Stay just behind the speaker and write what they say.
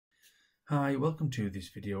Hi, welcome to this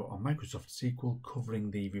video on Microsoft SQL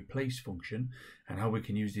covering the replace function and how we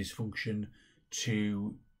can use this function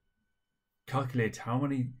to calculate how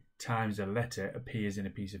many times a letter appears in a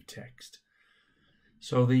piece of text.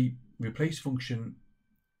 So the replace function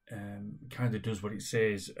kind of does what it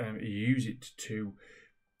says. You use it to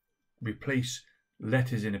replace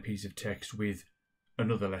letters in a piece of text with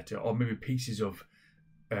another letter, or maybe pieces of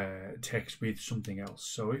text with something else.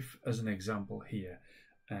 So if, as an example here,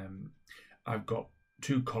 I've got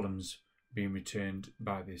two columns being returned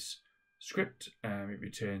by this script. It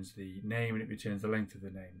returns the name and it returns the length of the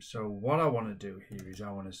name. So what I want to do here is I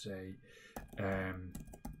want to say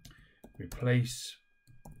replace.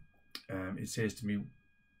 It says to me,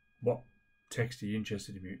 what text are you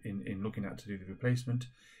interested in looking at to do the replacement?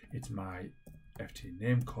 It's my FT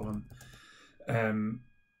name column.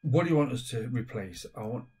 What do you want us to replace? I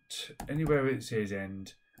want anywhere it says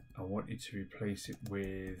end, I want you to replace it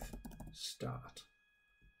with start.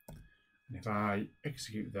 And if I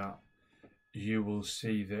execute that, you will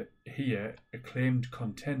see that here a claimed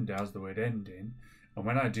contender has the word end in, and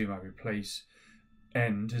when I do my replace,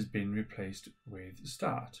 end has been replaced with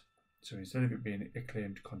start. So instead of it being a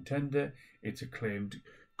claimed contender, it's a claimed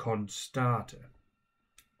constarter.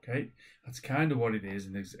 Okay, that's kind of what it is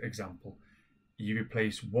in this example. You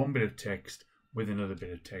replace one bit of text with another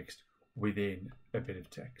bit of text within a bit of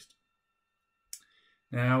text.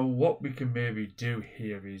 Now what we can maybe do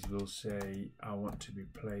here is we'll say I want to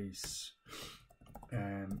replace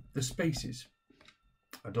the spaces.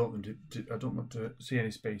 I don't want to see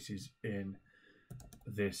any spaces in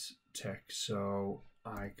this text, so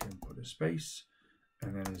I can put a space,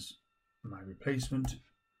 and then as my replacement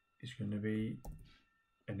is going to be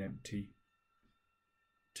an empty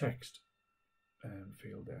text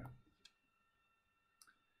field there,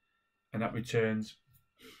 and that returns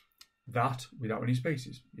that without any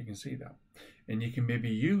spaces. You can see that, and you can maybe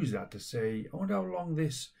use that to say, I wonder how long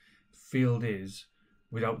this field is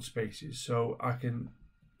without spaces. So I can,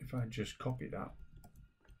 if I just copy that,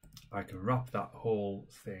 I can wrap that whole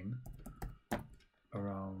thing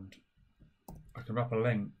around. I can wrap a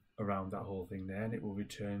length around that whole thing there, and it will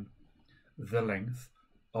return the length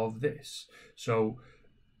of this. So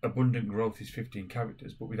abundant growth is 15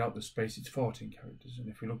 characters, but without the space it's 14 characters. And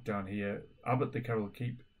if we look down here, Abbott the Carol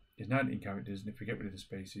Keep is 19 characters, and if we get rid of the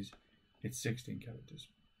spaces, it's 16 characters.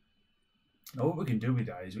 Now what we can do with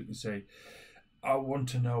that is we can say, I want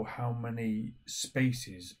to know how many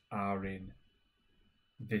spaces are in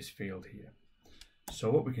this field here.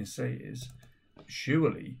 So what we can say is,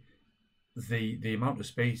 surely the amount of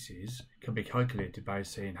spaces can be calculated by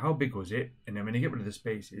saying how big was it, and then when you get rid of the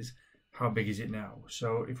spaces, how big is it now?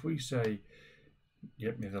 So if we say,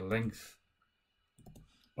 get me the length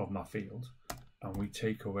of my field, and we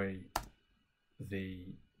take away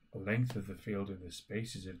the length of the field and the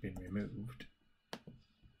spaces have been removed,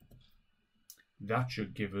 that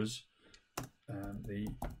should give us the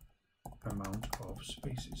amount of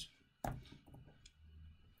spaces.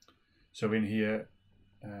 So in here,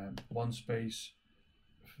 one space.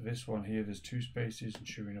 For this one here, there's two spaces, and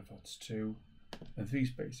sure enough, that's 2 and 3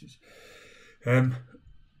 spaces.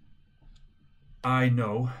 I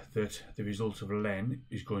know that the result of len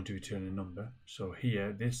is going to return a number. So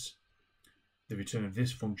here, the return of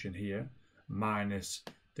this function here minus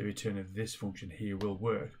the return of this function here will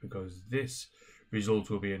work, because this result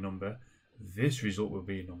will be a number, this result will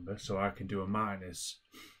be a number. So I can do a minus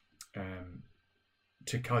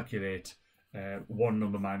to calculate one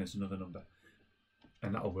number minus another number,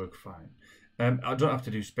 and that'll work fine. I don't have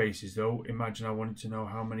to do spaces though. Imagine I wanted to know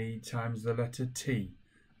how many times the letter T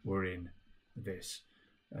were in this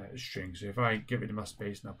string. So if I get rid of my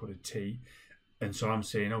space and I put a T, and so I'm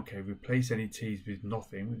saying, okay, replace any T's with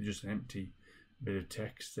nothing, with just an empty bit of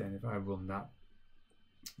text. Then if I run that,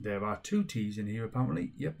 there are 2 T's in here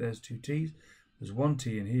apparently. Yep, there's 2 T's. There's 1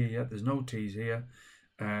 T in here. Yep, there's no T's here.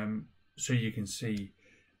 So you can see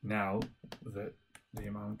now that the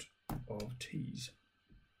amount of T's.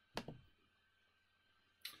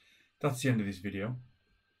 That's the end of this video.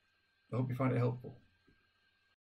 I hope you find it helpful.